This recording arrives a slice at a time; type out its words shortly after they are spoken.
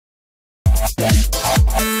How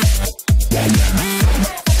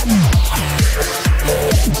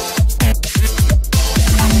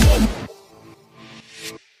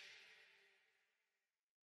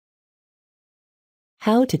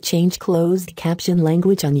to change closed caption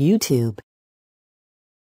language on YouTube.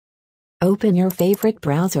 Open your favorite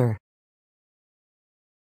browser.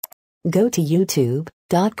 Go to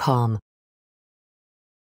youtube.com.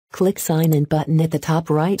 Click Sign In button at the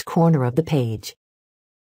top right corner of the page.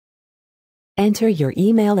 Enter your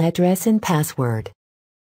email address and password.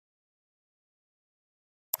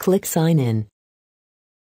 Click Sign In.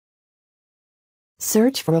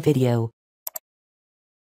 Search for a video.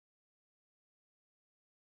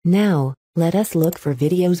 Now, let us look for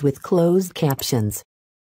videos with closed captions.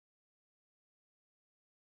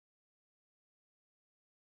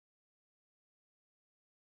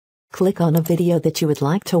 Click on a video that you would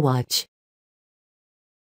like to watch.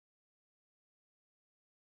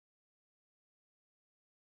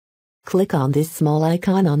 Click on this small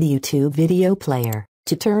icon on the YouTube video player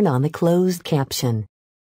to turn on the closed caption.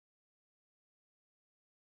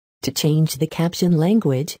 To change the caption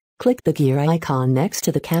language, click the gear icon next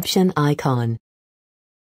to the caption icon.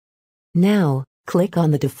 Now, click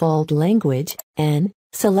on the default language and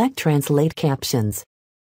select Translate Captions.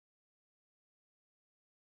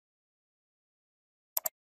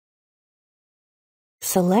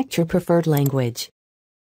 Select your preferred language.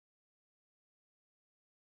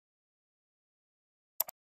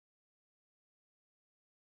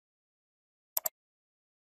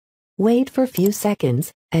 Wait for a few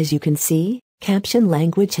seconds. As you can see, caption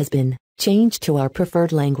language has been changed to our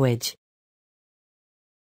preferred language.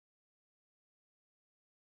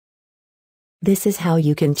 This is how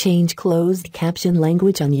you can change closed caption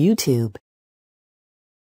language on YouTube.